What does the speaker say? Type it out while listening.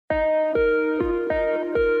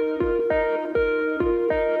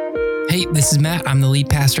This is Matt. I'm the lead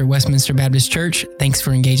pastor at Westminster Baptist Church. Thanks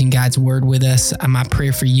for engaging God's Word with us. My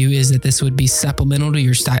prayer for you is that this would be supplemental to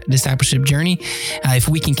your discipleship journey. If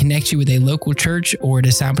we can connect you with a local church or a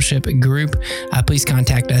discipleship group, please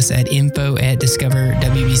contact us at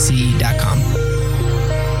info@discoverwbc.com.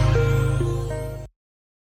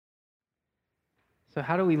 So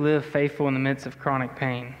how do we live faithful in the midst of chronic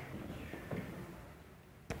pain?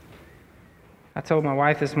 I told my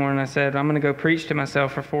wife this morning, I said, I'm going to go preach to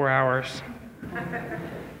myself for 4 hours.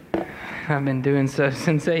 I've been doing so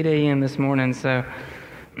since 8 a.m. this morning. So,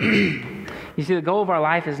 you see, the goal of our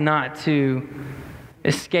life is not to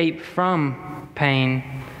escape from pain,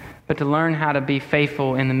 but to learn how to be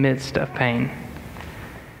faithful in the midst of pain.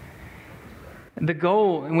 The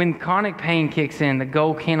goal, when chronic pain kicks in, the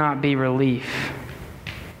goal cannot be relief.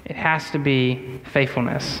 It has to be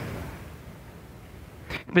faithfulness.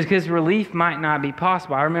 Because relief might not be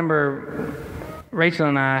possible. I remember Rachel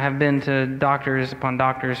and I have been to doctors upon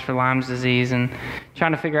doctors for Lyme's disease and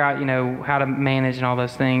trying to figure out, how to manage and all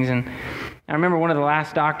those things. And I remember one of the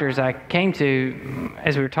last doctors I came to,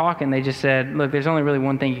 as we were talking, they just said, look, there's only really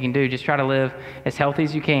one thing you can do. Just try to live as healthy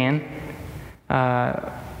as you can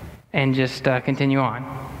and just continue on.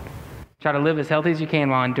 Try to live as healthy as you can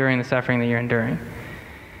while enduring the suffering that you're enduring.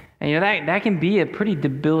 And that can be a pretty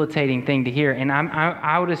debilitating thing to hear. And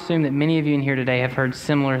I would assume that many of you in here today have heard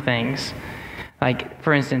similar things. Like,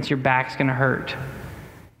 for instance, your back's going to hurt.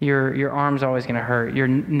 Your arm's always going to hurt. Your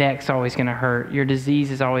neck's always going to hurt. Your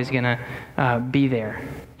disease is always going to be there.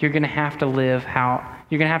 You're going to have to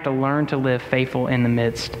learn to live faithful in the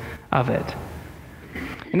midst of it.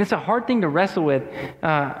 And it's a hard thing to wrestle with.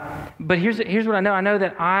 But here's what I know. I know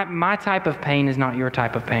that my type of pain is not your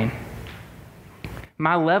type of pain.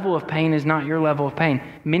 My level of pain is not your level of pain.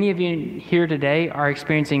 Many of you here today are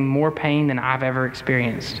experiencing more pain than I've ever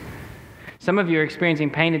experienced. Some of you are experiencing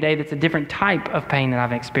pain today that's a different type of pain that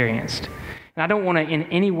I've experienced. And I don't want to in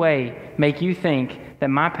any way make you think that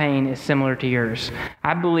my pain is similar to yours.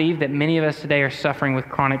 I believe that many of us today are suffering with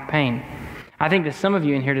chronic pain. I think that some of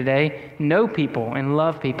you in here today know people and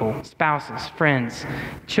love people, spouses, friends,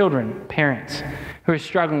 children, parents, who are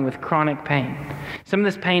struggling with chronic pain. Some of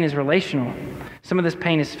this pain is relational, some of this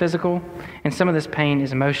pain is physical, and some of this pain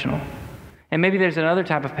is emotional. And maybe there's another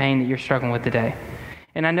type of pain that you're struggling with today.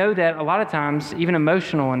 And I know that a lot of times, even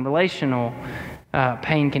emotional and relational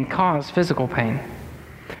pain can cause physical pain.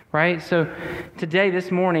 Right? So today,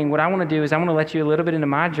 this morning, what I want to do is I want to let you a little bit into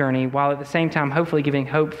my journey while at the same time hopefully giving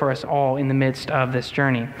hope for us all in the midst of this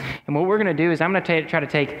journey. And what we're going to do is I'm going to try to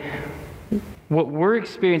take what we're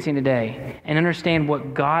experiencing today and understand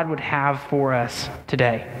what God would have for us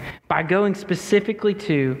today by going specifically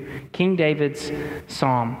to King David's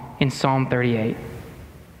psalm in Psalm 38.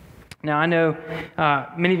 Now, I know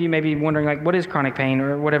many of you may be wondering, what is chronic pain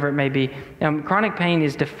or whatever it may be. Chronic pain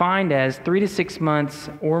is defined as 3 to 6 months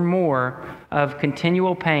or more of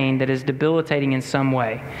continual pain that is debilitating in some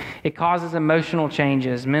way. It causes emotional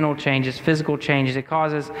changes, mental changes, physical changes. It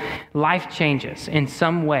causes life changes in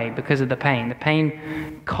some way because of the pain. The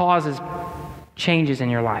pain causes changes in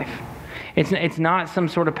your life. It's not some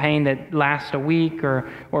sort of pain that lasts a week or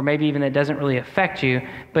maybe even that doesn't really affect you,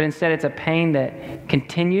 but instead it's a pain that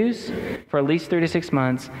continues for at least 3 to 6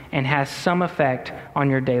 months and has some effect on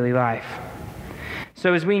your daily life.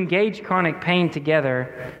 So as we engage chronic pain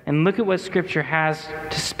together and look at what Scripture has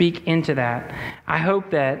to speak into that, I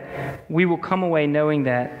hope that we will come away knowing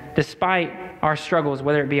that despite our struggles,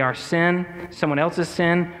 whether it be our sin, someone else's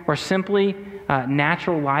sin, or simply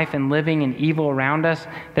natural life and living and evil around us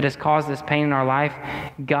that has caused this pain in our life,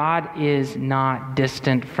 God is not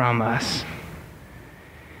distant from us.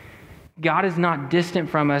 God is not distant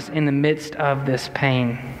from us in the midst of this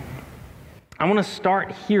pain. I want to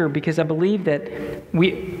start here because I believe that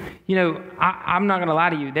I'm not going to lie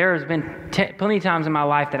to you. There has been plenty of times in my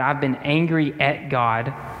life that I've been angry at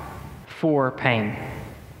God for pain.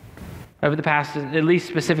 Over the past, at least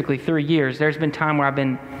specifically 3 years, there's been times where I've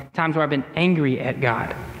been angry at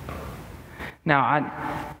God.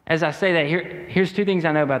 Now, as I say that, here's 2 things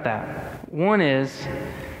I know about that. One is,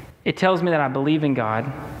 it tells me that I believe in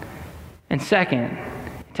God. And second,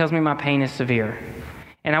 it tells me my pain is severe.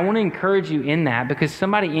 And I want to encourage you in that because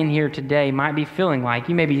somebody in here today might be feeling like,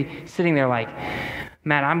 you may be sitting there like,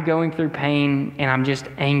 Matt, I'm going through pain and I'm just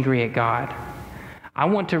angry at God. I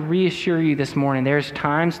want to reassure you this morning, there's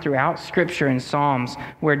times throughout Scripture and Psalms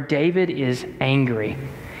where David is angry.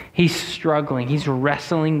 He's struggling. He's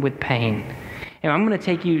wrestling with pain. And I'm going to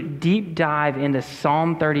take you deep dive into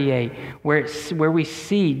Psalm 38, where we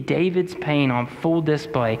see David's pain on full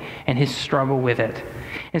display and his struggle with it.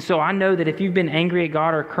 And so I know that if you've been angry at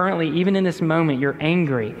God, or currently, even in this moment, you're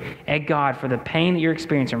angry at God for the pain that you're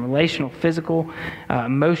experiencing, relational, physical,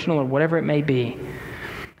 emotional, or whatever it may be,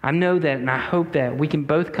 I know that, and I hope that we can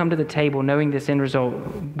both come to the table knowing this end result.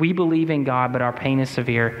 We believe in God, but our pain is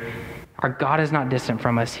severe. Our God is not distant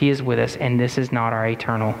from us. He is with us, and this is not our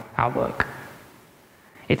eternal outlook.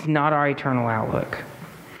 It's not our eternal outlook.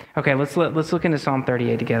 Okay, let's look into Psalm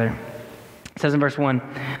 38 together. It says in verse 1,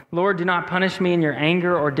 Lord, do not punish me in your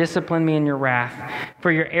anger or discipline me in your wrath,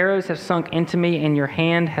 for your arrows have sunk into me and your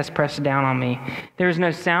hand has pressed down on me. There is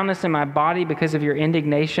no soundness in my body because of your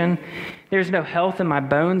indignation. There is no health in my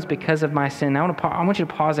bones because of my sin. I want you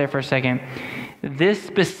to pause there for a second. This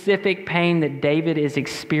specific pain that David is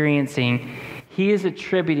experiencing, he is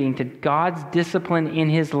attributing to God's discipline in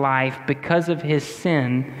his life because of his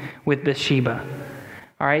sin with Bathsheba.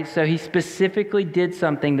 All right, so he specifically did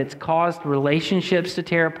something that's caused relationships to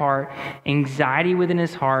tear apart, anxiety within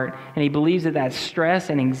his heart, and he believes that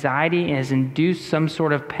stress and anxiety has induced some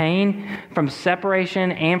sort of pain from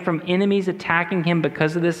separation and from enemies attacking him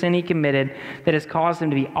because of the sin he committed that has caused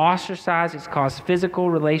him to be ostracized. It's caused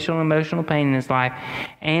physical, relational, emotional pain in his life.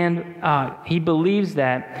 And he believes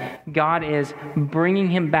that God is bringing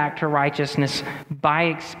him back to righteousness by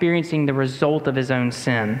experiencing the result of his own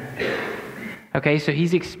sin. Okay, so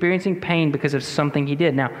he's experiencing pain because of something he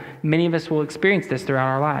did. Now, many of us will experience this throughout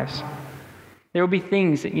our lives. There will be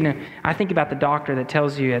things that, I think about the doctor that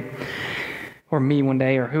tells you or me one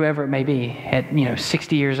day, or whoever it may be, at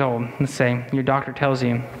 60 years old, let's say, your doctor tells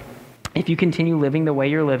you, if you continue living the way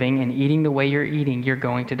you're living and eating the way you're eating, you're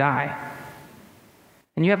going to die.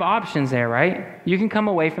 And you have options there, right? You can come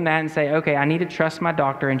away from that and say, okay, I need to trust my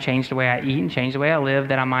doctor and change the way I eat and change the way I live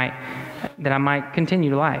that I might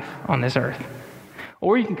continue life on this earth.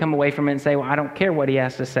 Or you can come away from it and say, well, I don't care what he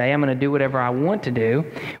has to say. I'm going to do whatever I want to do.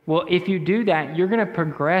 Well, if you do that, you're going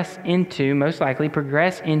to most likely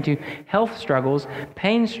progress into health struggles,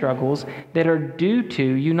 pain struggles that are due to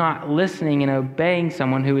you not listening and obeying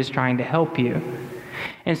someone who is trying to help you.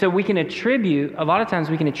 And so a lot of times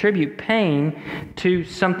we can attribute pain to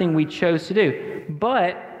something we chose to do.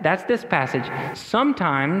 But that's this passage.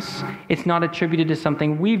 Sometimes it's not attributed to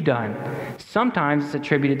something we've done. Sometimes it's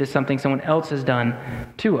attributed to something someone else has done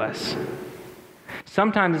to us.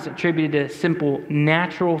 Sometimes it's attributed to simple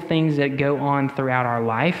natural things that go on throughout our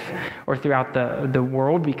life or throughout the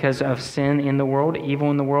world because of sin in the world, evil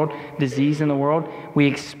in the world, disease in the world. We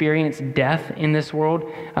experience death in this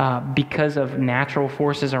world because of natural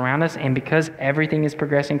forces around us and because everything is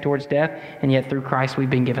progressing towards death, and yet through Christ we've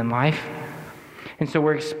been given life. And so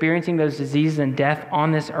we're experiencing those diseases and death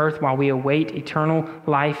on this earth while we await eternal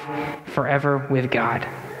life forever with God.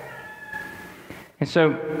 And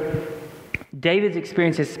so David's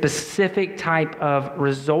experienced a specific type of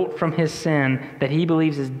result from his sin that he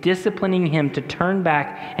believes is disciplining him to turn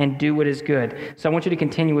back and do what is good. So I want you to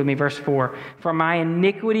continue with me, verse 4. For my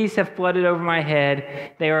iniquities have flooded over my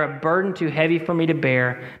head. They are a burden too heavy for me to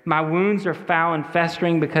bear. My wounds are foul and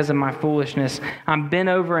festering because of my foolishness. I'm bent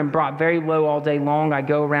over and brought very low all day long. I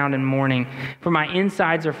go around in mourning. For my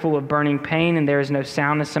insides are full of burning pain, and there is no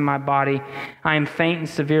soundness in my body. I am faint and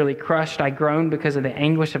severely crushed. I groan because of the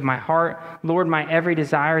anguish of my heart. Lord, my every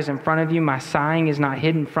desire is in front of you. My sighing is not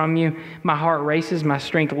hidden from you. My heart races, my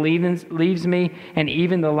strength leaves me, and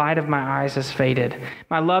even the light of my eyes has faded.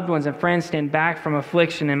 My loved ones and friends stand back from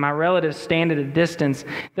affliction, and my relatives stand at a distance.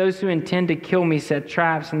 Those who intend to kill me set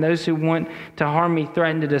traps, and those who want to harm me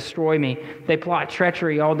threaten to destroy me. They plot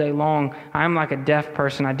treachery all day long. I am like a deaf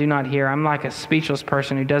person, I do not hear. I'm like a speechless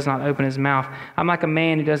person who does not open his mouth. I'm like a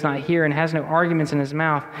man who does not hear and has no arguments in his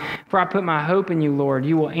mouth. For I put my hope in you, Lord.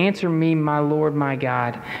 You will answer me, my Lord, my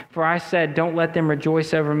God. For I said, don't let them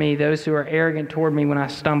rejoice over me, those who are arrogant toward me when I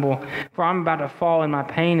stumble. For I'm about to fall, and my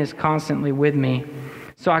pain is constantly with me.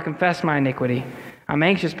 So I confess my iniquity. I'm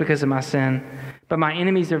anxious because of my sin. But my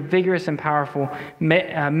enemies are vigorous and powerful.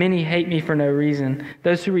 Many hate me for no reason.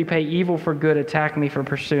 Those who repay evil for good attack me for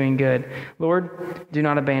pursuing good. Lord, do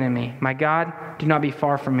not abandon me. My God, do not be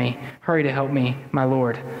far from me. Hurry to help me, my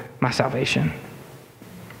Lord, my salvation.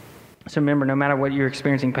 So remember, no matter what you're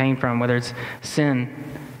experiencing pain from, whether it's sin,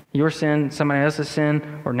 your sin, somebody else's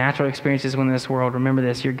sin, or natural experiences within this world, remember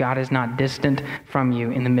this: your God is not distant from you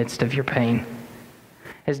in the midst of your pain.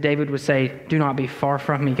 As David would say, do not be far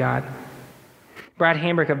from me, God. Brad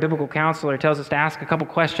Hambrick, a biblical counselor, tells us to ask a couple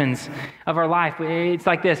questions of our life. It's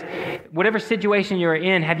like this: whatever situation you're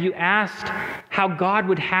in, have you asked how God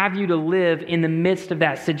would have you to live in the midst of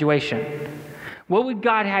that situation? What would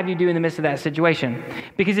God have you do in the midst of that situation?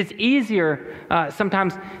 Because it's easier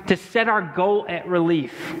sometimes to set our goal at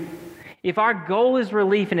relief. If our goal is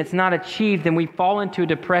relief and it's not achieved, then we fall into a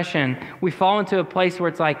depression. We fall into a place where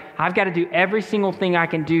it's like, I've got to do every single thing I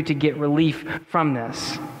can do to get relief from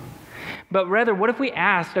this. But rather, what if we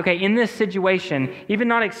asked, okay, in this situation, even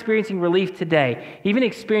not experiencing relief today, even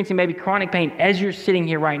experiencing maybe chronic pain as you're sitting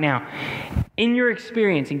here right now, in your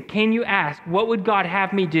experiencing, can you ask, what would God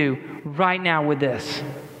have me do right now with this?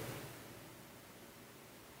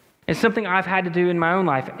 It's something I've had to do in my own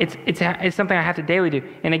life. It's something I have to daily do.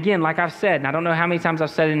 And again, like I've said, and I don't know how many times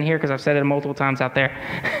I've said it in here because I've said it multiple times out there.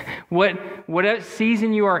 What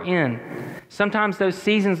season you are in, sometimes those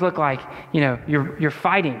seasons look like, you're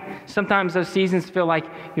fighting. Sometimes those seasons feel like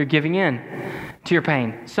you're giving in to your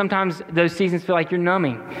pain. Sometimes those seasons feel like you're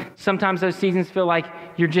numbing. Sometimes those seasons feel like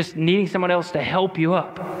you're just needing someone else to help you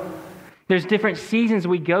up. There's different seasons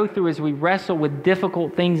we go through as we wrestle with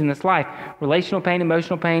difficult things in this life. Relational pain,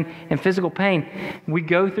 emotional pain, and physical pain. We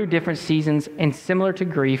go through different seasons, and similar to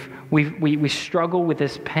grief, we struggle with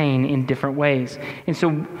this pain in different ways. And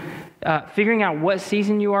so figuring out what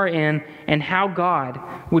season you are in and how God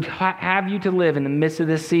would have you to live in the midst of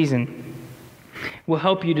this season will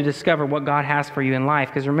help you to discover what God has for you in life.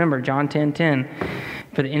 Because remember, John 10:10,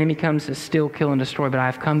 for the enemy comes to steal, kill, and destroy, but I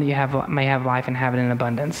have come that you may have life and have it in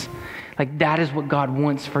abundance. Like that is what God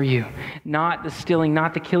wants for you. Not the stealing,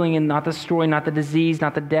 not the killing, and not the destroying, not the disease,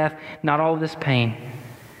 not the death, not all of this pain.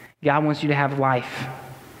 God wants you to have life.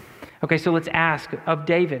 Okay, so let's ask of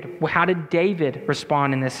David. Well, how did David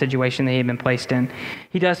respond in this situation that he had been placed in?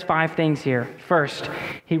 He does 5 things here. First,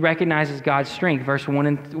 he recognizes God's strength. Verse 1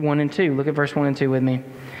 and 2. Look at verse 1 and 2 with me.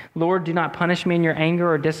 Lord, do not punish me in your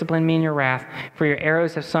anger or discipline me in your wrath, for your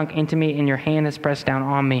arrows have sunk into me and your hand has pressed down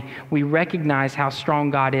on me. We recognize how strong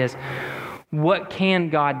God is. What can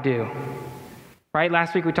God do? Right?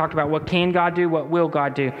 Last week we talked about what can God do, what will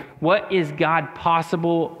God do. What is God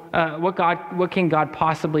possible? What can God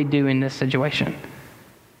possibly do in this situation?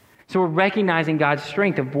 So we're recognizing God's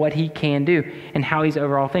strength of what he can do and how he's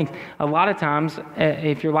over all things. A lot of times,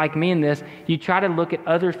 if you're like me in this, you try to look at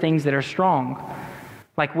other things that are strong.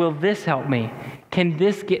 Like, will this help me? Can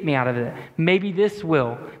this get me out of it? Maybe this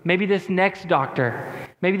will. Maybe this next doctor.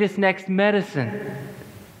 Maybe this next medicine.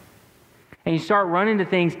 And you start running to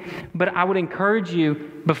things, but I would encourage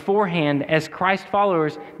you beforehand as Christ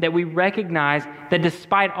followers that we recognize that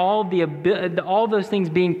despite all those things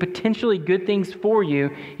being potentially good things for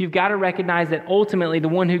you, you've got to recognize that ultimately the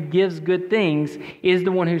one who gives good things is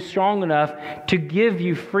the one who's strong enough to give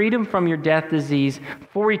you freedom from your death disease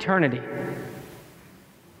for eternity.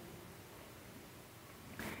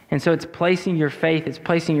 And so it's placing your faith, it's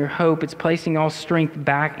placing your hope, it's placing all strength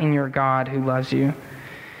back in your God who loves you.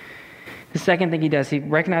 The second thing he does, he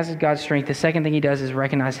recognizes God's strength. The second thing he does is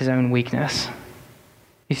recognize his own weakness.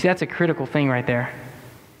 You see, that's a critical thing right there.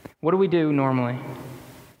 What do we do normally?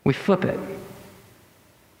 We flip it.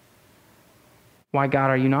 Why, God,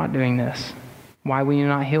 are you not doing this? Why will you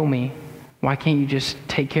not heal me? Why can't you just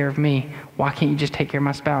take care of me? Why can't you just take care of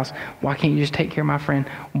my spouse? Why can't you just take care of my friend?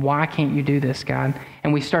 Why can't you do this, God?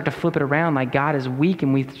 And we start to flip it around like God is weak,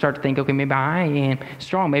 and we start to think, okay, maybe I am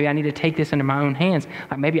strong. Maybe I need to take this into my own hands.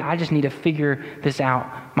 Like maybe I just need to figure this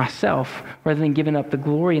out myself. Rather than giving up the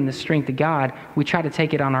glory and the strength of God, we try to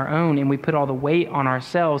take it on our own, and we put all the weight on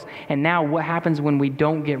ourselves. And now what happens when we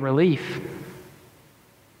don't get relief?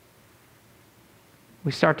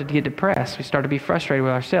 We start to get depressed. We start to be frustrated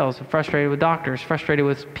with ourselves, frustrated with doctors, frustrated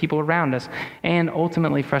with people around us, and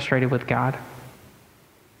ultimately frustrated with God.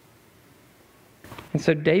 And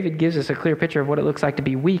so David gives us a clear picture of what it looks like to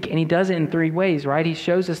be weak, and he does it in 3 ways, right? He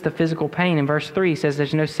shows us the physical pain. In verse 3, he says,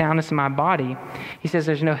 there's no soundness in my body. He says,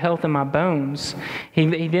 there's no health in my bones.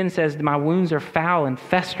 He then says, my wounds are foul and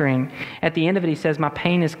festering. At the end of it, he says, my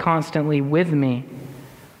pain is constantly with me.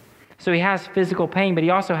 So he has physical pain, but he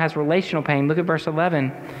also has relational pain. Look at verse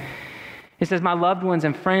 11. It says, my loved ones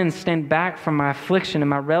and friends stand back from my affliction, and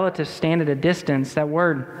my relatives stand at a distance. That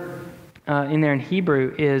word in there in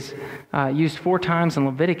Hebrew is used 4 times in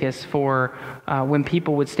Leviticus for when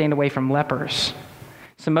people would stand away from lepers.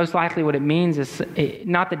 So most likely what it means is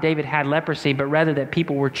not that David had leprosy, but rather that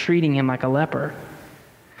people were treating him like a leper.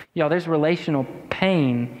 Y'all, there's relational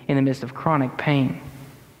pain in the midst of chronic pain.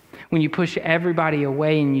 When you push everybody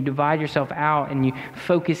away and you divide yourself out and you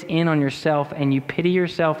focus in on yourself and you pity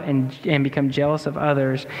yourself and become jealous of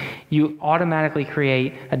others, you automatically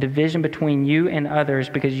create a division between you and others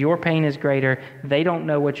because your pain is greater. They don't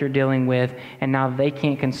know what you're dealing with, and now they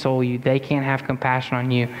can't console you. They can't have compassion on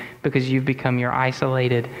you because you've become your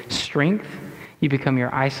isolated strength. You become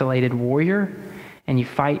your isolated warrior, and you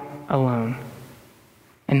fight alone.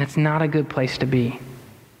 And that's not a good place to be.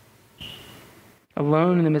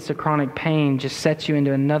 Alone in the midst of chronic pain just sets you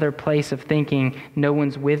into another place of thinking, no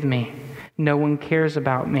one's with me. No one cares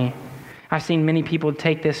about me. I've seen many people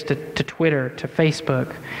take this to Twitter, to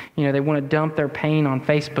Facebook. They want to dump their pain on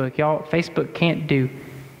Facebook. Y'all, Facebook can't do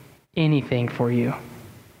anything for you.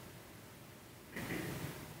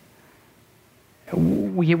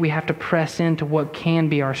 We have to press into what can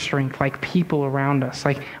be our strength, like people around us,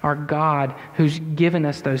 like our God who's given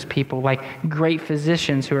us those people, like great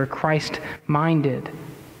physicians who are Christ-minded.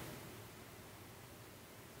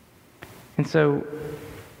 And so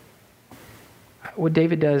what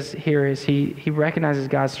David does here is he recognizes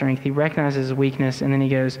God's strength, he recognizes his weakness, and then he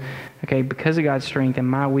goes, okay, because of God's strength and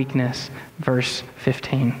my weakness, verse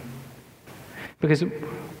 15. Because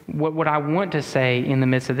what I want to say in the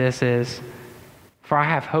midst of this is, for I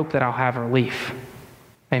have hope that I'll have relief.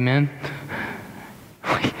 Amen?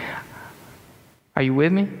 Are you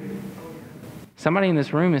with me? Somebody in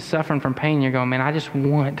this room is suffering from pain, and you're going, man, I just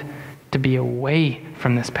want to be away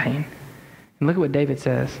from this pain. And look at what David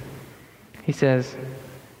says. He says,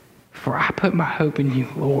 for I put my hope in you,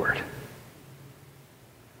 Lord.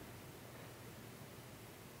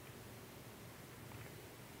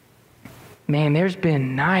 Man, there's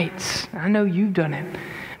been nights, I know you've done it,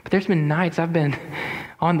 but there's been nights I've been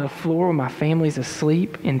on the floor when my family's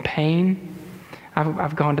asleep in pain.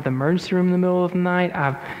 I've gone to the emergency room in the middle of the night.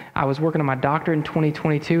 I was working on my doctorate in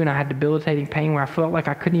 2022, and I had debilitating pain where I felt like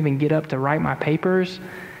I couldn't even get up to write my papers.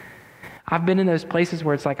 I've been in those places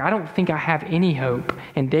where it's like, I don't think I have any hope.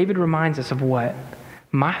 And David reminds us of what?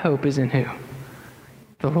 My hope is in who?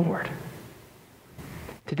 The Lord.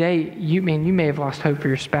 Today, you may have lost hope for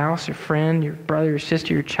your spouse, your friend, your brother, your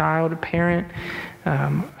sister, your child, a parent,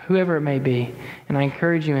 whoever it may be. And I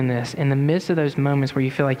encourage you in this, in the midst of those moments where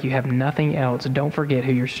you feel like you have nothing else, don't forget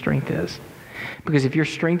who your strength is. Because if your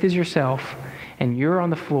strength is yourself and you're on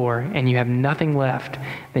the floor and you have nothing left,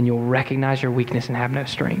 then you'll recognize your weakness and have no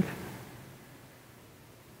strength.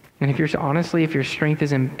 And if your strength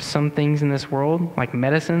is in some things in this world, like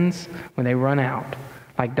medicines, when they run out,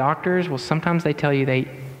 like doctors, well, sometimes they tell you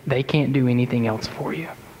they can't do anything else for you.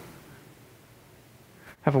 I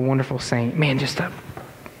have a wonderful saint, man, just a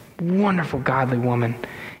wonderful godly woman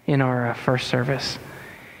in our first service.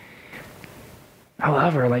 I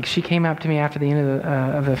love her. Like, she came up to me after the end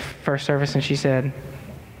of the first service, and she said,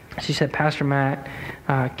 Pastor Matt,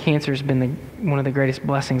 cancer's been one of the greatest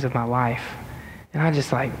blessings of my life. And I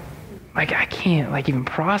just like I can't even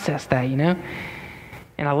process that, And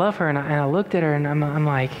I love her, and I looked at her, and I'm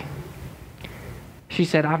like, she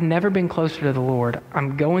said, I've never been closer to the Lord.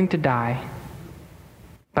 I'm going to die,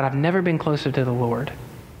 but I've never been closer to the Lord.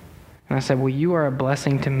 And I said, well, you are a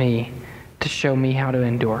blessing to me to show me how to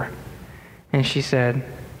endure. And she said,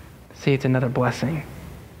 see, it's another blessing.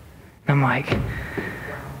 And I'm like,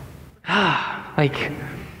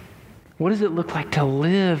 what does it look like to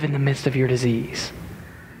live in the midst of your disease?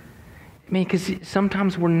 Because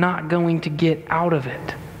sometimes we're not going to get out of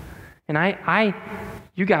it. And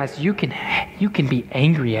you guys, you can be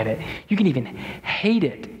angry at it. You can even hate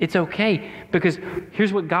it. It's okay, because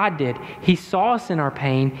here's what God did. He saw us in our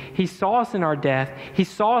pain. He saw us in our death. He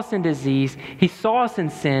saw us in disease. He saw us in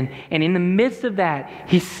sin. And in the midst of that,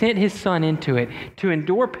 He sent His Son into it to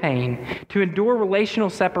endure pain, to endure relational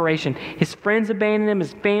separation. His friends abandoned Him.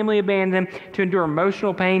 His family abandoned Him. To endure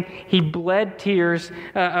emotional pain. He bled tears,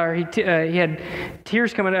 he had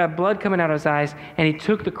tears blood coming out of His eyes, and He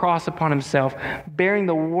took the cross upon Himself, bearing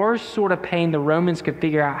the worst sort of pain the Romans could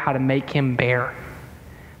figure out how to make Him bear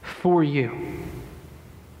for you.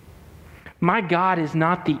 My God is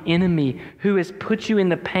not the enemy who has put you in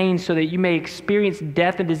the pain so that you may experience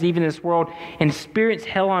death and disease in this world and experience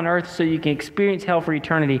hell on earth so you can experience hell for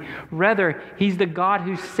eternity. Rather, He's the God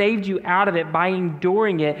who saved you out of it by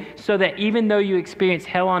enduring it so that even though you experience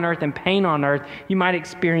hell on earth and pain on earth, you might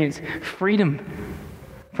experience freedom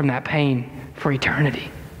from that pain for eternity.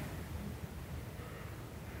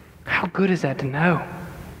 How good is that to know?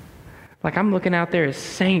 Like, I'm looking out there as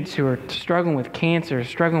saints who are struggling with cancer,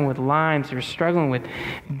 struggling with Lyme's, who are struggling with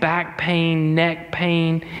back pain, neck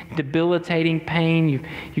pain, debilitating pain.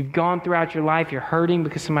 You've gone throughout your life, you're hurting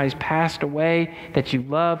because somebody's passed away that you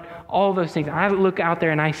loved, all those things. I look out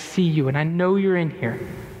there and I see you, and I know you're in here.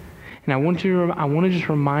 And I want to just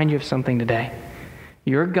remind you of something today.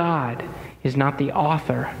 Your God is not the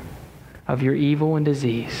author of your evil and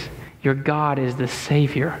disease. Your God is the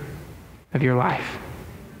Savior of your life.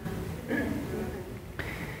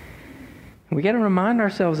 We got to remind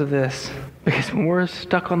ourselves of this, because when we're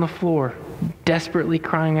stuck on the floor, desperately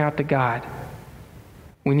crying out to God,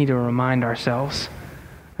 we need to remind ourselves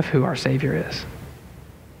of who our Savior is.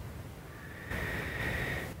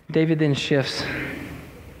 David then shifts.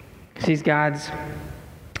 Sees God's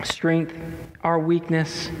strength, our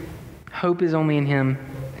weakness. Hope is only in him.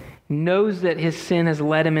 Knows that his sin has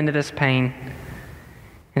led him into this pain.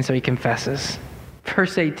 And so he confesses.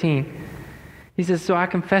 Verse 18. He says, so I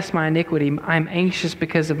confess my iniquity. I'm anxious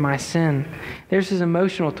because of my sin. There's his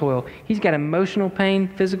emotional toil. He's got emotional pain,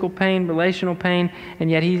 physical pain, relational pain, and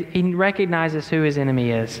yet he recognizes who his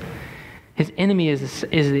enemy is. His enemy is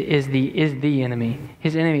the enemy.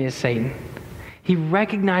 His enemy is Satan. He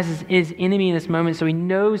recognizes his enemy in this moment, so he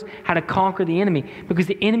knows how to conquer the enemy, because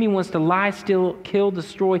the enemy wants to lie, steal, kill,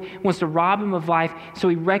 destroy, wants to rob him of life. So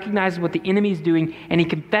he recognizes what the enemy is doing, and he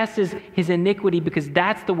confesses his iniquity, because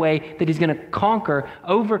that's the way that he's going to conquer,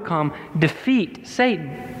 overcome, defeat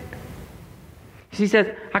Satan. He says,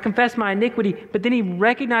 I confess my iniquity, but then he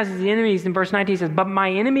recognizes the enemies. In verse 19, he says, but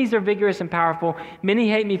my enemies are vigorous and powerful. Many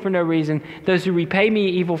hate me for no reason. Those who repay me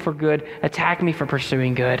evil for good attack me for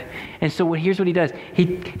pursuing good. And so here's what he does.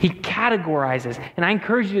 He categorizes, and I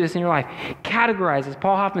encourage you to do this in your life. Categorizes.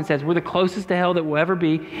 Paul Hoffman says, we're the closest to hell that we'll ever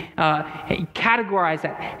be. Categorize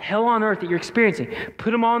that hell on earth that you're experiencing.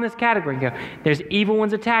 Put them all in this category and go, there's evil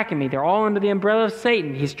ones attacking me. They're all under the umbrella of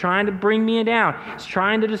Satan. He's trying to bring me down. He's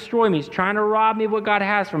trying to destroy me. He's trying to rob me of what God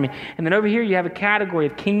has for me. And then over here you have a category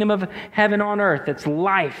of kingdom of heaven on earth. That's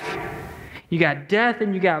life. You got death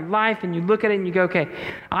and you got life, and you look at it and you go, okay,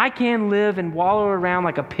 I can live and wallow around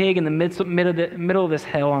like a pig in the middle of this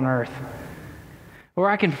hell on earth. Or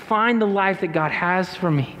I can find the life that God has for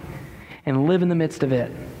me and live in the midst of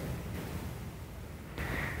it.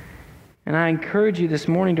 And I encourage you this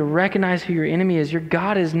morning to recognize who your enemy is. Your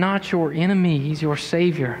God is not your enemy. He's your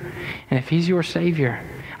Savior. And if He's your Savior,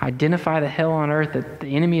 identify the hell on earth that the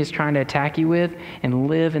enemy is trying to attack you with, and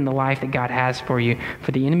live in the life that God has for you.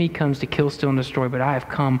 For the enemy comes to kill, steal, and destroy, but I have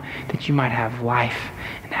come that you might have life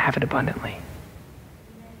and have it abundantly.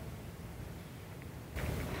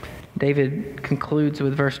 David concludes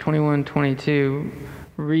with verse 21, 22,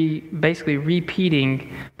 basically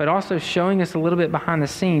repeating, but also showing us a little bit behind the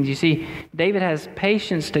scenes. You see, David has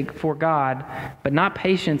patience for God, but not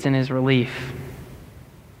patience in his relief.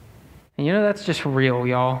 And you know, that's just real,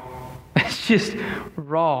 y'all. It's just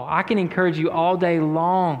raw. I can encourage you all day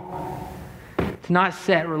long to not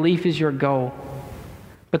set relief as your goal.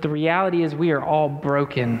 But the reality is we are all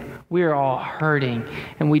broken. We are all hurting.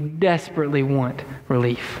 And we desperately want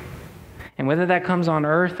relief. And whether that comes on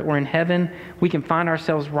earth or in heaven, we can find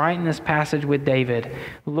ourselves right in this passage with David.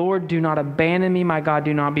 Lord, do not abandon me. My God,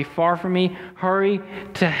 do not be far from me. Hurry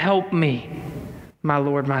to help me, my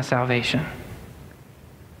Lord, my salvation.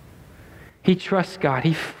 He trusts God.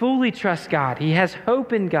 He fully trusts God. He has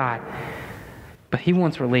hope in God. But he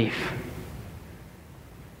wants relief.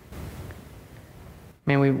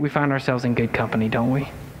 Man, we find ourselves in good company, don't we?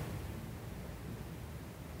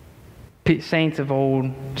 Saints of old,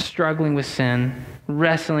 struggling with sin,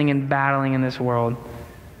 wrestling and battling in this world,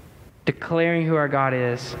 declaring who our God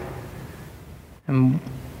is, and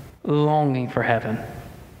longing for heaven,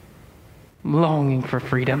 longing for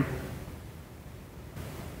freedom.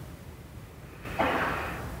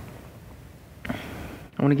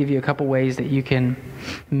 I want to give you a couple ways that you can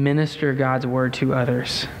minister God's word to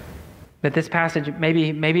others. That this passage, maybe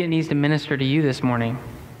it needs to minister to you this morning,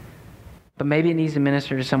 but maybe it needs to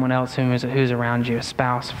minister to someone else who's around you, a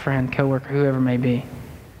spouse, a friend, coworker, whoever it may be.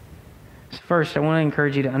 So first, I want to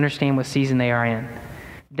encourage you to understand what season they are in.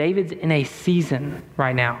 David's in a season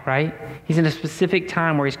right now, right? He's in a specific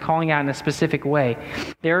time where he's calling out in a specific way.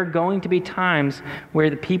 There are going to be times where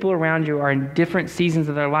the people around you are in different seasons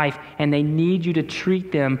of their life, and they need you to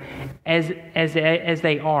treat them as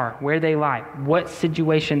they are, where they lie, what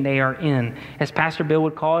situation they are in. As Pastor Bill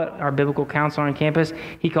would call it, our biblical counselor on campus,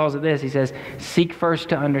 he calls it this. He says, seek first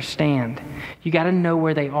to understand. You got to know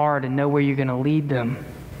where they are to know where you're going to lead them.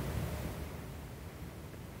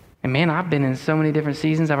 And man, I've been in so many different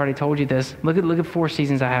seasons. I've already told you this. Look at 4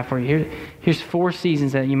 seasons I have for you. Here's 4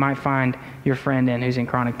 seasons that you might find your friend in who's in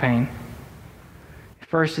chronic pain.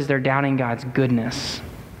 First is they're doubting God's goodness.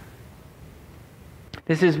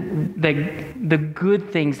 This is the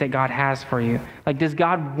good things that God has for you. Like, does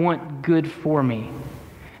God want good for me?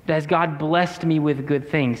 Has God blessed me with good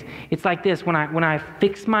things? It's like this, when I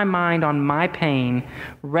fix my mind on my pain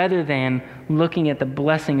rather than looking at the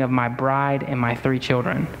blessing of my bride and my 3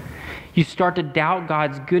 children. You start to doubt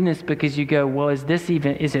God's goodness because you go, well, is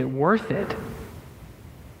it worth it?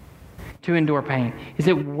 to endure pain? Is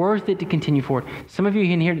it worth it to continue forward? Some of you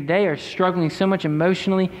in here today are struggling so much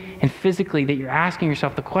emotionally and physically that you're asking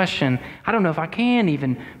yourself the question, I don't know if I can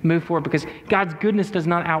even move forward because God's goodness does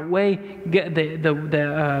not outweigh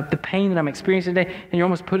the pain that I'm experiencing today. And you're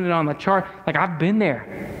almost putting it on the chart. Like, I've been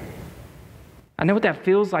there. I know what that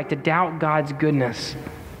feels like to doubt God's goodness.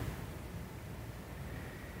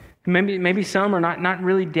 Maybe some are not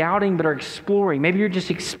really doubting, but are exploring. Maybe you're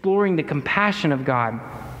just exploring the compassion of God.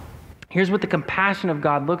 Here's what the compassion of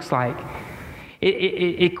God looks like.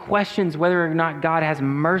 It questions whether or not God has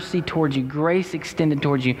mercy towards you, grace extended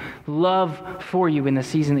towards you, love for you in the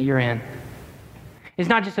season that you're in. It's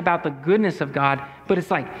not just about the goodness of God, but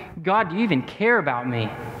it's like, God, do you even care about me?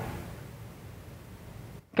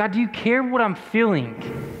 God, do you care what I'm feeling?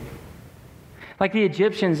 Like the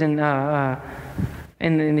Egyptians and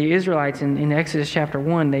the Israelites in Exodus chapter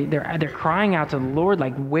 1, they're crying out to the Lord,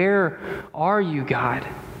 like, where are you, God?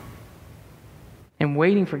 And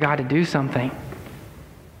waiting for God to do something.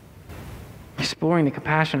 Exploring the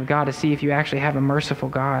compassion of God to see if you actually have a merciful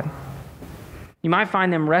God. You might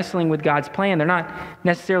find them wrestling with God's plan. They're not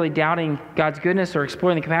necessarily doubting God's goodness or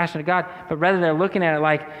exploring the compassion of God, but rather they're looking at it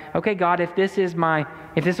like, okay, God, if this is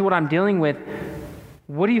what I'm dealing with,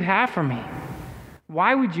 what do you have for me?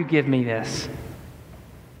 Why would you give me this?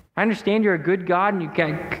 I understand you're a good God and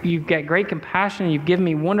you've got great compassion and you've given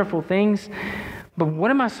me wonderful things, but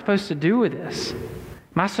what am I supposed to do with this?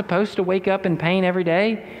 Am I supposed to wake up in pain every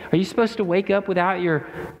day? Are you supposed to wake up without your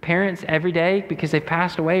parents every day because they've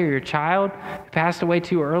passed away, or your child passed away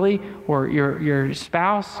too early, or your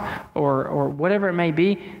spouse, or whatever it may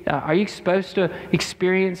be? Are you supposed to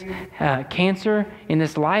experience cancer in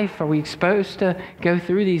this life? Are we supposed to go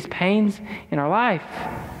through these pains in our life?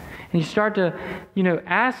 And you start to,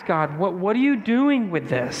 ask God, what are you doing with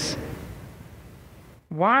this?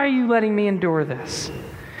 Why are you letting me endure this?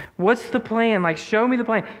 What's the plan? Like, show me the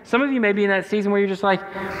plan. Some of you may be in that season where you're just like,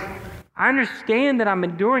 I understand that I'm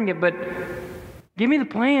enduring it, but give me the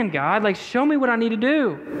plan, God. Like, show me what I need to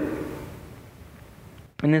do.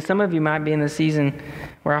 And then some of you might be in the season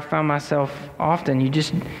where I found myself often.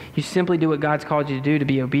 You simply do what God's called you to do, to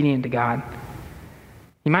be obedient to God.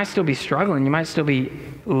 You might still be struggling. You might still be,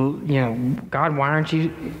 God, why aren't you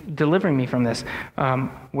delivering me from this?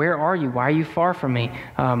 Where are you? Why are you far from me?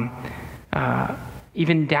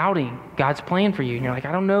 Even doubting God's plan for you. And you're like,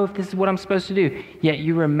 I don't know if this is what I'm supposed to do. Yet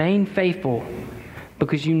you remain faithful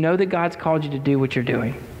because you know that God's called you to do what you're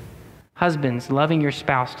doing. Husbands, loving your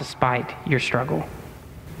spouse despite your struggle.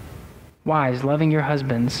 Wives, loving your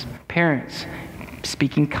husbands. Parents,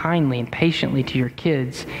 speaking kindly and patiently to your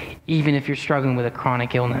kids, even if you're struggling with a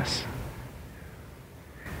chronic illness.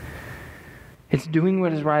 It's doing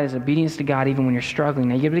what is right as obedience to God even when you're struggling.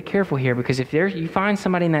 Now, you got to be careful here, because if you find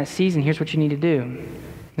somebody in that season, here's what you need to do.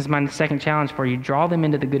 This is my second challenge for you. Draw them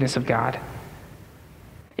into the goodness of God.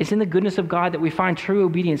 It's in the goodness of God that we find true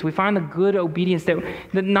obedience. We find the good obedience, that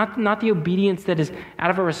not the obedience that is out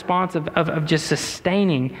of a response of just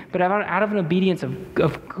sustaining, but out of an obedience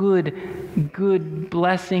of good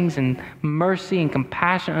blessings and mercy and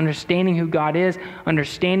compassion, understanding who God is,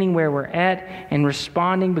 understanding where we're at, and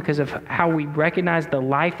responding because of how we recognize the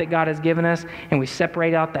life that God has given us, and we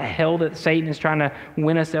separate out the hell that Satan is trying to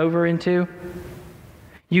win us over into.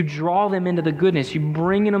 You draw them into the goodness. You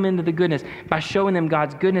bring them into the goodness by showing them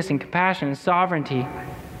God's goodness and compassion and sovereignty.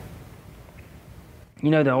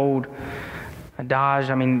 You know the old adage,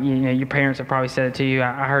 your parents have probably said it to you.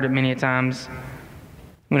 I heard it many times.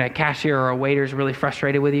 When a cashier or a waiter is really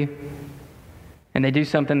frustrated with you and they do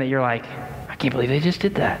something that you're like, I can't believe they just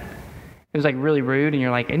did that. It was like really rude, and you're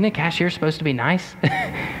like, isn't a cashier supposed to be nice?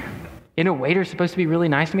 Isn't a waiter supposed to be really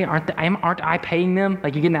nice to me? Aren't I paying them?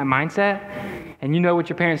 Like, you get in that mindset? And you know what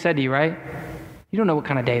your parents said to you, right? You don't know what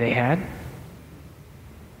kind of day they had.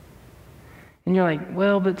 And you're like,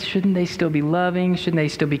 well, but shouldn't they still be loving? Shouldn't they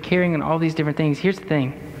still be caring, and all these different things? Here's the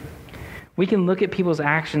thing. We can look at people's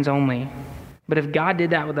actions only. But if God did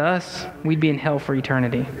that with us, we'd be in hell for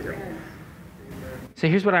eternity. So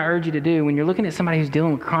here's what I urge you to do. When you're looking at somebody who's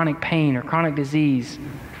dealing with chronic pain or chronic disease,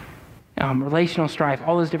 relational strife,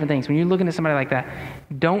 all those different things. When you're looking at somebody like that,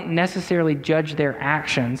 don't necessarily judge their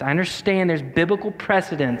actions. I understand there's biblical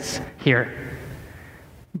precedence here.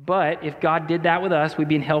 But if God did that with us, we'd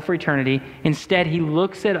be in hell for eternity. Instead, he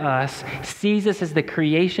looks at us, sees us as the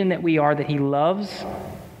creation that we are, that he loves,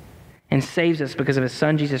 and saves us because of his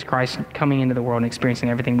son, Jesus Christ, coming into the world and experiencing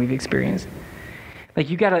everything we've experienced. Like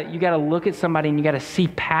you gotta look at somebody and you gotta see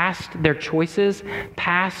past their choices,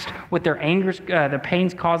 past what their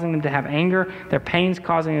pain's causing them to have anger, their pain's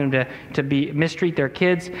causing them to mistreat their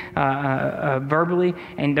kids verbally,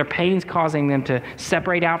 and their pain's causing them to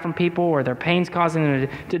separate out from people, or their pain's causing them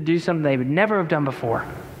to do something they would never have done before.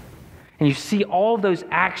 And you see all those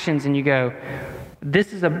actions and you go,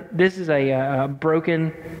 this is a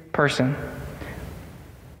broken person.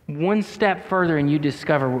 One step further and you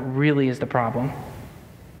discover what really is the problem.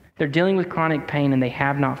 They're dealing with chronic pain and they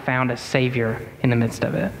have not found a Savior in the midst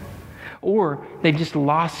of it. Or they've just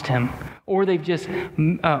lost Him. Or they've just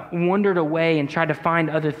wandered away and tried to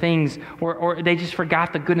find other things. Or they just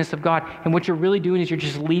forgot the goodness of God. And what you're really doing is you're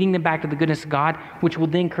just leading them back to the goodness of God, which will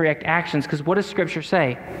then correct actions. Because what does Scripture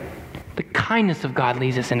say? The kindness of God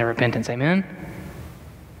leads us into repentance. Amen?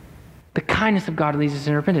 The kindness of God leads us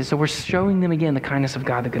into repentance. So we're showing them again the kindness of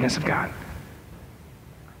God, the goodness of God.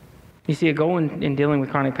 You see, a goal in dealing with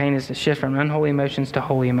chronic pain is to shift from unholy emotions to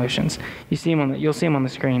holy emotions. You'll see them on the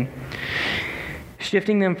screen.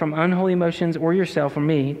 Shifting them from unholy emotions, or yourself or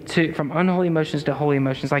me, from unholy emotions to holy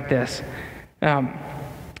emotions, like this.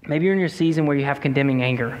 Maybe you're in your season where you have condemning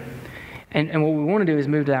anger. And what we want to do is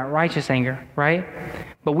move to that righteous anger, right?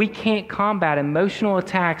 But we can't combat emotional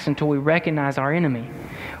attacks until we recognize our enemy.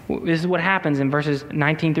 This is what happens in verses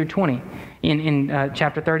 19 through 20 in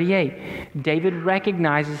chapter 38. David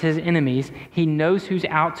recognizes his enemies. He knows who's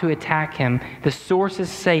out to attack him. The source is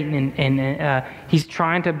Satan, and he's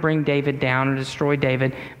trying to bring David down or destroy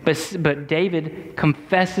David. But David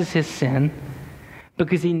confesses his sin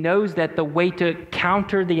because he knows that the way to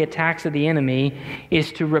counter the attacks of the enemy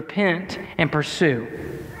is to repent and pursue.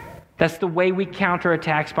 That's the way we counter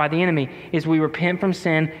attacks by the enemy, is we repent from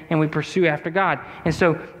sin and we pursue after God. And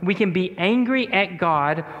so we can be angry at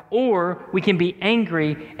God, or we can be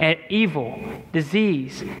angry at evil,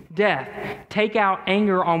 disease, death. Take out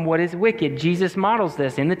anger on what is wicked. Jesus models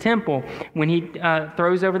this in the temple when he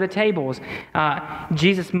throws over the tables.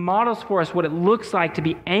 Jesus models for us what it looks like to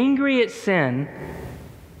be angry at sin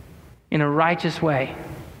in a righteous way.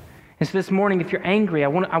 And so this morning, if you're angry, I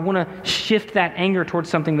want to shift that anger towards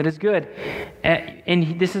something that is good.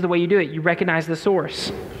 And this is the way you do it. You recognize the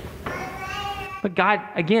source. But God,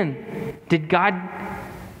 again, did God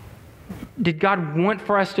want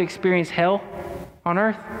for us to experience hell on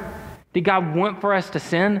earth? Did God want for us to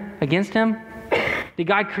sin against Him? Did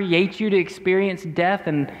God create you to experience death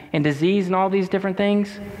and disease and all these different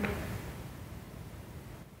things?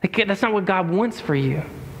 That's not what God wants for you.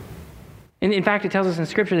 And in fact, it tells us in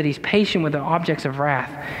Scripture that He's patient with the objects of wrath,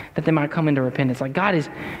 that they might come into repentance. Like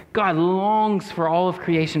God longs for all of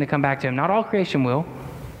creation to come back to Him. Not all creation will,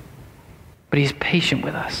 but He's patient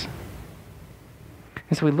with us.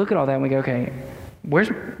 And so we look at all that and we go, okay, where's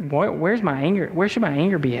my anger? Where should my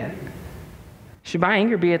anger be at? Should my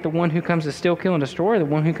anger be at the one who comes to steal, kill, and destroy, or the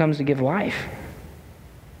one who comes to give life?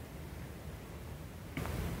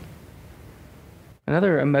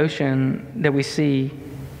 Another emotion that we see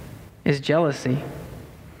is jealousy.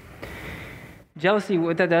 Jealousy,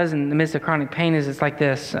 what that does in the midst of chronic pain is it's like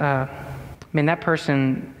this. That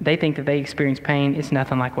person, they think that they experience pain. It's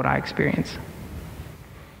nothing like what I experience.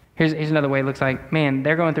 Here's another way it looks like. Man,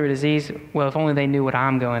 they're going through a disease. Well, if only they knew what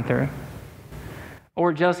I'm going through.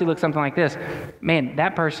 Or jealousy looks something like this. Man,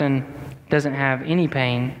 that person doesn't have any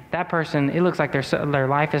pain. That person, it looks like their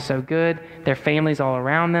life is so good. Their family's all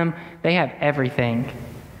around them. They have everything. And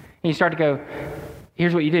you start to go,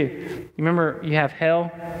 here's what you do. You remember you have hell,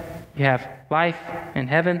 you have life and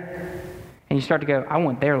heaven, and you start to go, I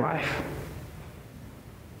want their life.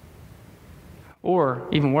 Or,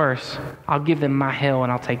 even worse, I'll give them my hell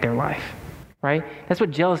and I'll take their life. Right? That's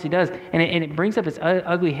what jealousy does. And it brings up its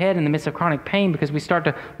ugly head in the midst of chronic pain because we start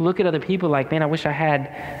to look at other people like, man, I wish I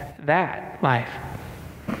had that life.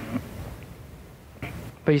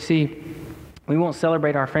 But you see, we won't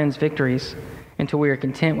celebrate our friends' victories until we are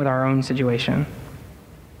content with our own situation.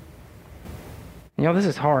 This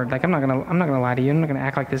is hard. Like I'm not gonna lie to you. I'm not gonna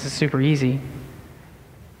act like this is super easy.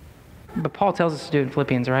 But Paul tells us to do it in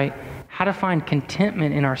Philippians, right? How to find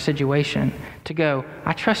contentment in our situation. To go,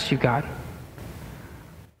 I trust you, God.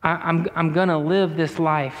 I'm gonna live this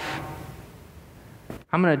life.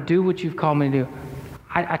 I'm gonna do what you've called me to do.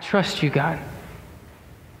 I trust you, God.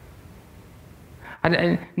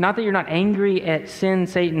 Not that you're not angry at sin,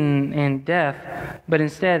 Satan, and death, but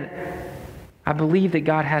instead, I believe that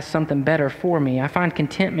God has something better for me. I find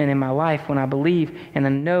contentment in my life when I believe and I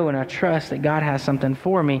know and I trust that God has something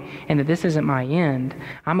for me and that this isn't my end.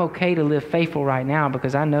 I'm okay to live faithful right now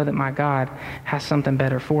because I know that my God has something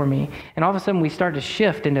better for me. And all of a sudden we start to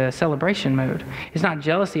shift into a celebration mode. It's not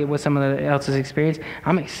jealousy of what someone else has experienced.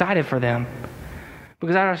 I'm excited for them.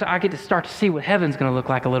 Because I get to start to see what heaven's going to look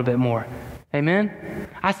like a little bit more. Amen?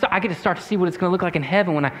 I get to start to see what it's going to look like in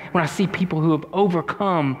heaven when I see people who have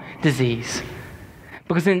overcome disease.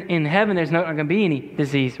 Because in heaven, there's not going to be any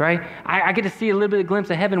disease, right? I get to see a little bit of glimpse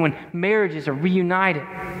of heaven when marriages are reunited,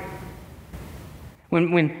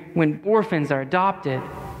 when orphans are adopted,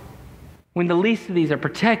 when the least of these are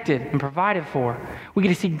protected and provided for. We get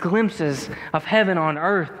to see glimpses of heaven on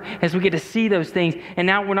earth as we get to see those things. And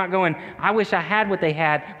now we're not going, I wish I had what they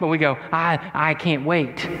had, but we go, I can't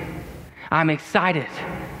wait. I'm excited.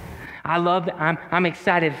 I love that. I'm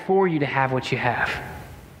excited for you to have what you have.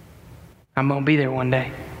 I'm going to be there one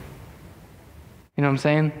day. You know what I'm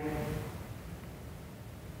saying?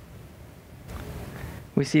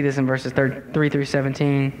 We see this in verses 3 through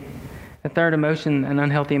 17. The third emotion, an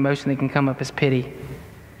unhealthy emotion that can come up, is pity.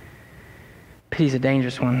 Pity's a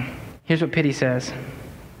dangerous one. Here's what pity says.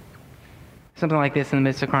 Something like this in the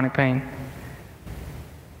midst of chronic pain.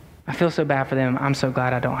 I feel so bad for them. I'm so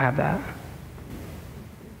glad I don't have that.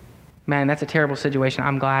 Man, that's a terrible situation.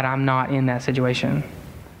 I'm glad I'm not in that situation.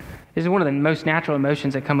 This is one of the most natural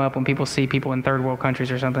emotions that come up when people see people in third world countries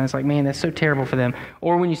or something. It's like, man, that's so terrible for them.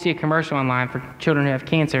 Or when you see a commercial online for children who have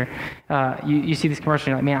cancer, you see this commercial,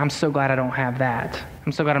 and you're like, man, I'm so glad I don't have that.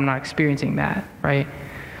 I'm so glad I'm not experiencing that, right?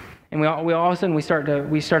 And we all of a sudden we start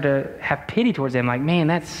to have pity towards them. Like, man,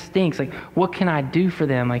 that stinks. Like, what can I do for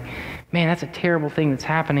them? Like, man, that's a terrible thing that's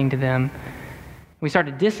happening to them. We start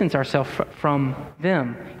to distance ourselves from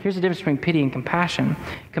them. Here's the difference between pity and compassion.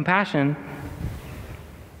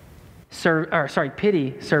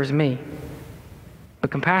 Pity serves me,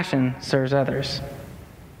 but compassion serves others.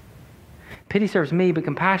 Pity serves me, but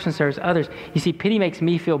compassion serves others. You see, pity makes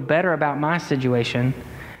me feel better about my situation,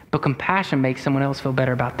 but compassion makes someone else feel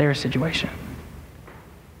better about their situation.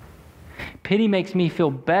 Pity makes me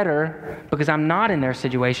feel better because I'm not in their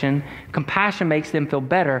situation. Compassion makes them feel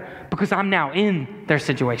better because I'm now in their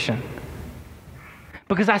situation.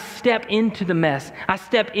 Because I step into the mess. I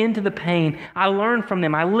step into the pain. I learn from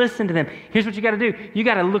them. I listen to them. Here's what you got to do. You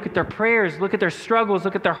got to look at their prayers, look at their struggles,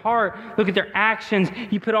 look at their heart, look at their actions.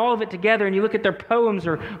 You put all of it together and you look at their poems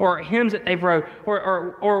or hymns that they've wrote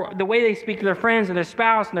or the way they speak to their friends and their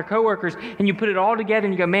spouse and their coworkers, and you put it all together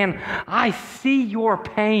and you go, man, I see your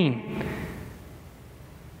pain.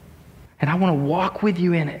 And I want to walk with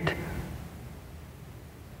you in it.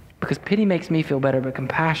 Because pity makes me feel better, but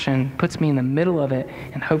compassion puts me in the middle of it,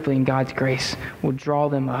 and hopefully in God's grace will draw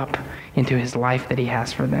them up into his life that he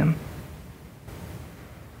has for them.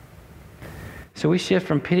 So we shift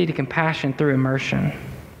from pity to compassion through immersion.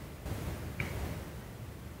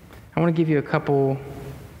 I want to give you a couple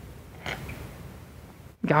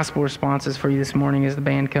gospel responses for you this morning as the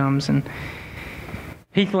band comes. And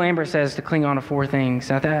𝓓𝓔ℋ says to cling on to 4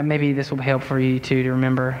 things. I thought maybe this will help for you too to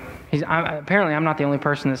remember. Apparently, I'm not the only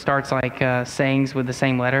person that starts like sayings with the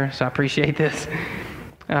same letter, so I appreciate this.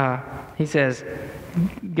 He says,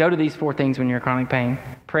 go to these 4 things when you're in chronic pain.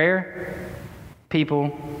 Prayer,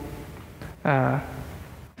 people,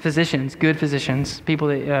 physicians, good physicians,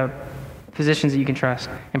 physicians that you can trust,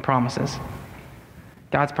 and promises.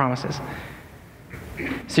 God's promises.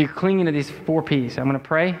 So you're clinging to these 4 P's. I'm going to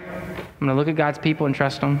pray. I'm going to look at God's people and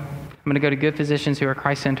trust them. I'm going to go to good physicians who are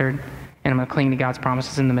Christ-centered, and I'm going to cling to God's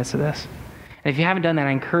promises in the midst of this. And if you haven't done that,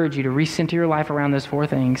 I encourage you to recenter your life around those 4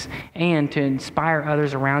 things and to inspire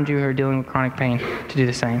others around you who are dealing with chronic pain to do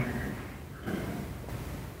the same.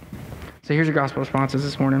 So here's your gospel responses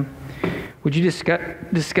this morning. Would you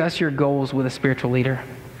discuss your goals with a spiritual leader?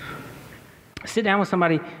 Sit down with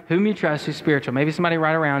somebody whom you trust who's spiritual. Maybe somebody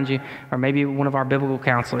right around you, or maybe one of our biblical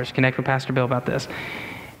counselors. Connect with Pastor Bill about this.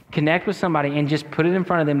 Connect with somebody and just put it in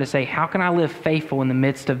front of them to say, how can I live faithful in the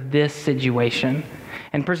midst of this situation?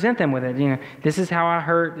 And present them with it. You know, this is how I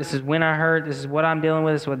hurt. This is when I hurt. This is what I'm dealing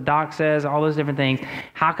with. This is what Doc says. All those different things.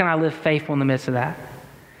 How can I live faithful in the midst of that?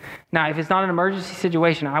 Now, if it's not an emergency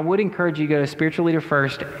situation, I would encourage you to go to a spiritual leader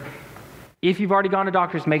first. If you've already gone to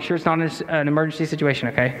doctors, make sure it's not an emergency situation,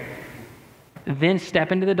 okay? Then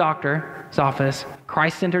step into the doctor's office,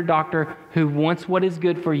 Christ-centered doctor who wants what is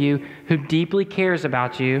good for you, who deeply cares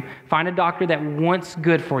about you. Find a doctor that wants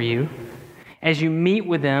good for you. As you meet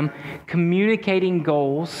with them, communicating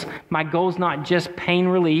goals. My goal is not just pain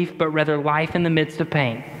relief, but rather life in the midst of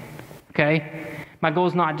pain. Okay? My goal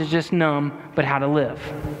is not to just numb, but how to live.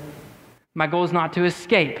 My goal is not to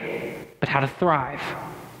escape, but how to thrive.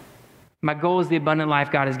 My goal is the abundant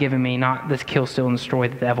life God has given me, not this kill, steal, and destroy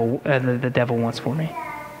the devil wants for me.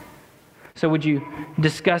 So would you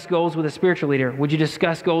discuss goals with a spiritual leader? Would you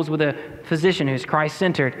discuss goals with a physician who's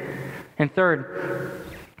Christ-centered? And third,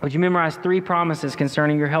 Would you memorize 3 promises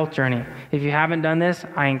concerning your health journey? If you haven't done this,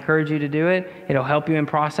 I encourage you to do it. It'll help you in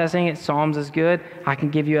processing it. Psalms is good. I can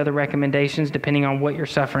give you other recommendations depending on what you're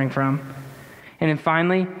suffering from. And then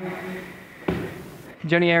finally,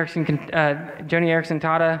 Joni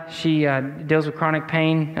𝓓𝓔ᄒ𝓘𝓖ℋ𝑇, she deals with chronic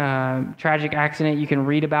pain, tragic accident. You can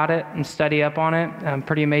read about it and study up on it.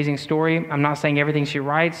 Pretty amazing story. I'm not saying everything she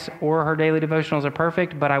writes or her daily devotionals are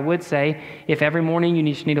perfect, but I would say if every morning you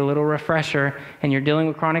just need a little refresher and you're dealing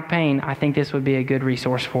with chronic pain, I think this would be a good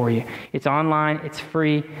resource for you. It's online. It's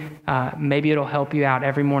free. Maybe it'll help you out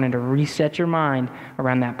every morning to reset your mind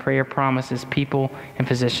around that prayer promises, people, and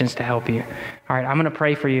physicians to help you. All right, I'm going to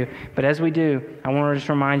pray for you. But as we do, I want to just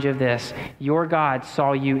remind you of this. Your God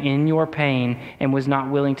saw you in your pain and was not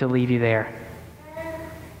willing to leave you there.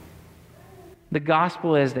 The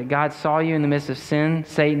gospel is that God saw you in the midst of sin,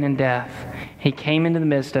 Satan, and death. He came into the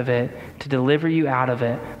midst of it to deliver you out of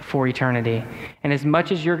it for eternity. And as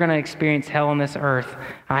much as you're going to experience hell on this earth,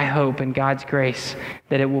 I hope in God's grace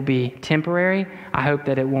that it will be temporary. I hope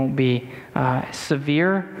that it won't be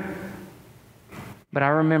severe. But I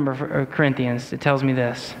remember Corinthians, it tells me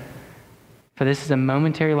this: for this is a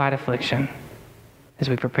momentary light affliction as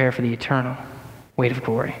we prepare for the eternal weight of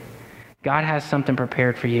glory. God has something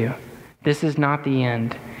prepared for you. This is not the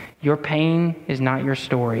end. Your pain is not your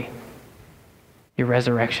story. Your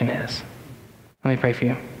resurrection is. Let me pray for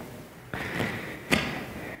you.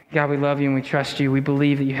 God, we love you and we trust you. We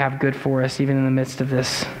believe that you have good for us even in the midst of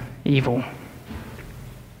this evil.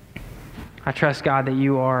 I trust, God, that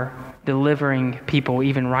you are delivering people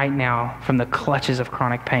even right now from the clutches of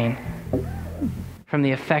chronic pain, from the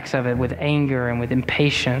effects of it with anger and with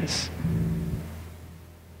impatience,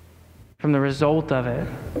 from the result of it,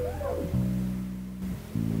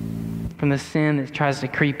 from the sin that tries to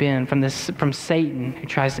creep in, from Satan who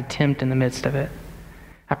tries to tempt in the midst of it.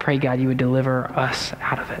 I pray, God, you would deliver us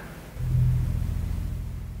out of it.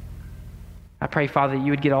 I pray, Father, that you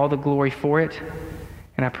would get all the glory for it,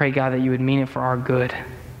 and I pray, God, that you would mean it for our good,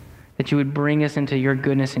 that you would bring us into your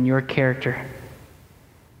goodness and your character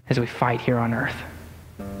as we fight here on earth.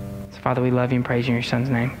 So, Father, we love you and praise you in your Son's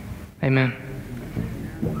name. Amen.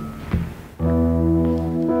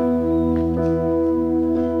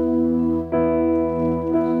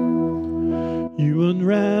 You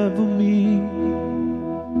unravel me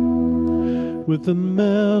with a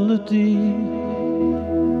melody.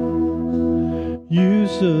 You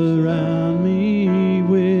surround me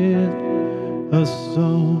with a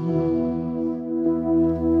song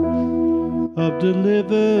of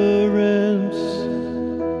deliverance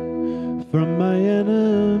from my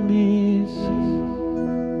enemies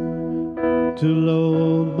to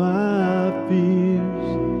lull my fears.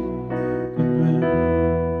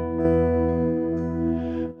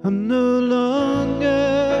 I'm no longer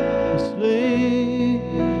a slave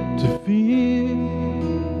to fear.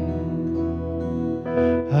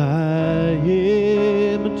 I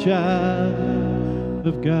am a child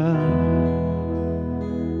of God.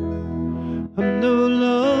 I'm no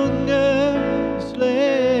longer a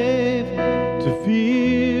slave to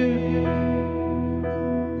fear.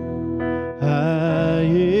 I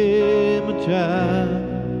am a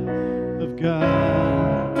child of God.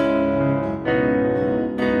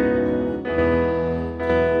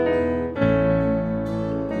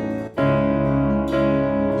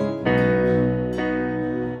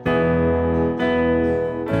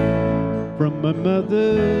 From my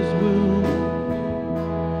mother's womb,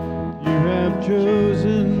 you have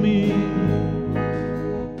chosen me.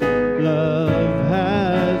 Love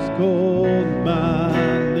has called my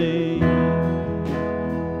name.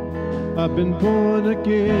 I've been born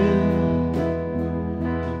again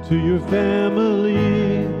to your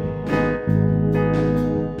family.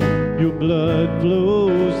 Your blood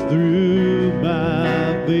flows through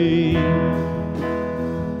my veins.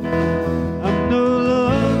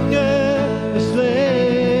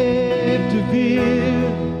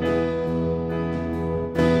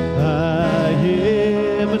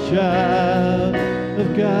 Child of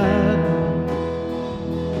God,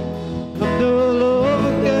 I'm no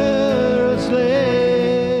longer a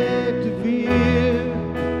slave to fear.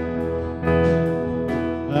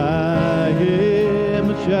 I am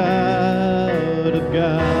a child of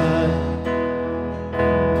God.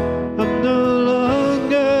 I'm no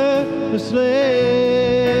longer a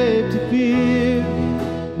slave to fear.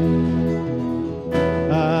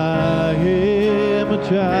 I am a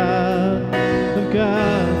child of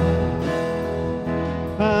God.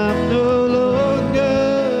 I'm no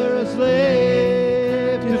longer a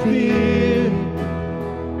slave to fear.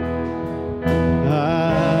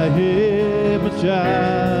 I am a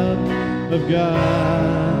child of God.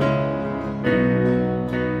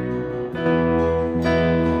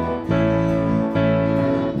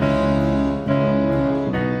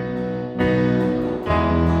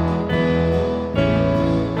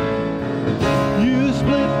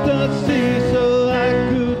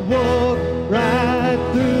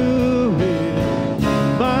 right through it.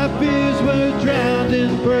 My fears were drowned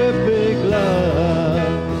in perfect love.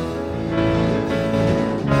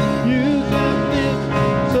 You kept me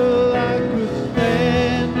so I could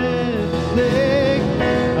stand and say,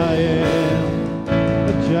 I am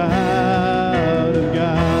a child of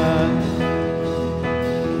God.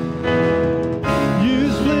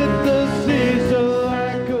 You split the sea so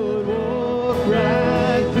I could walk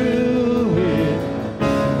right through it.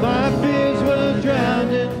 My fears were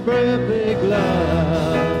drowned in perfect love.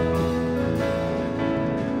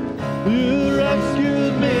 You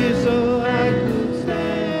rescued me so I could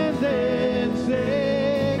stand and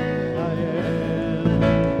say, I am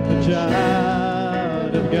a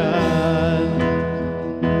child of God.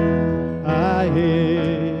 I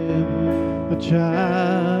am a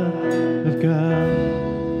child of God.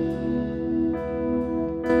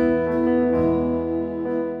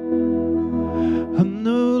 I'm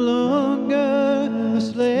no longer a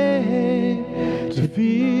slave to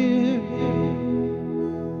fear.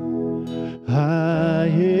 I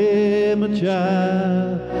am a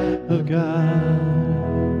child of God.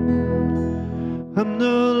 I'm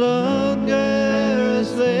no longer a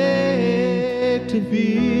slave to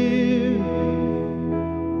fear.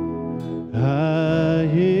 I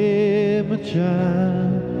am a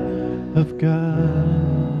child of God.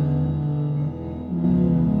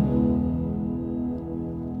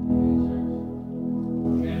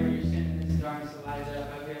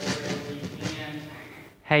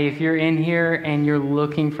 Hey, if you're in here and you're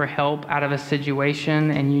looking for help out of a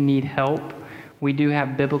situation and you need help, we do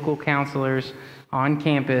have biblical counselors on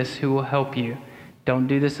campus who will help you. Don't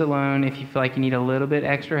do this alone. If you feel like you need a little bit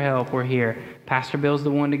extra help, we're here. Pastor Bill's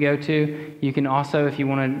the one to go to. You can also, if you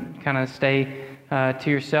want to kind of stay to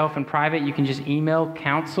yourself in private, you can just email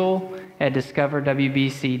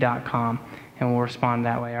counsel@discoverwbc.com and we'll respond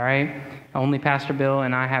that way, all right? Only Pastor Bill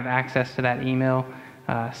and I have access to that email.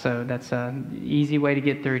 So that's an easy way to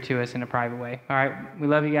get through to us in a private way. All right, we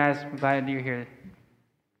love you guys. We're glad you're here.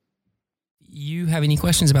 You have any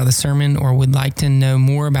questions about the sermon or would like to know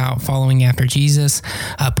more about following after Jesus,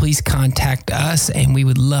 please contact us, and we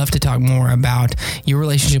would love to talk more about your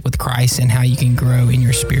relationship with Christ and how you can grow in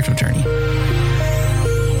your spiritual journey.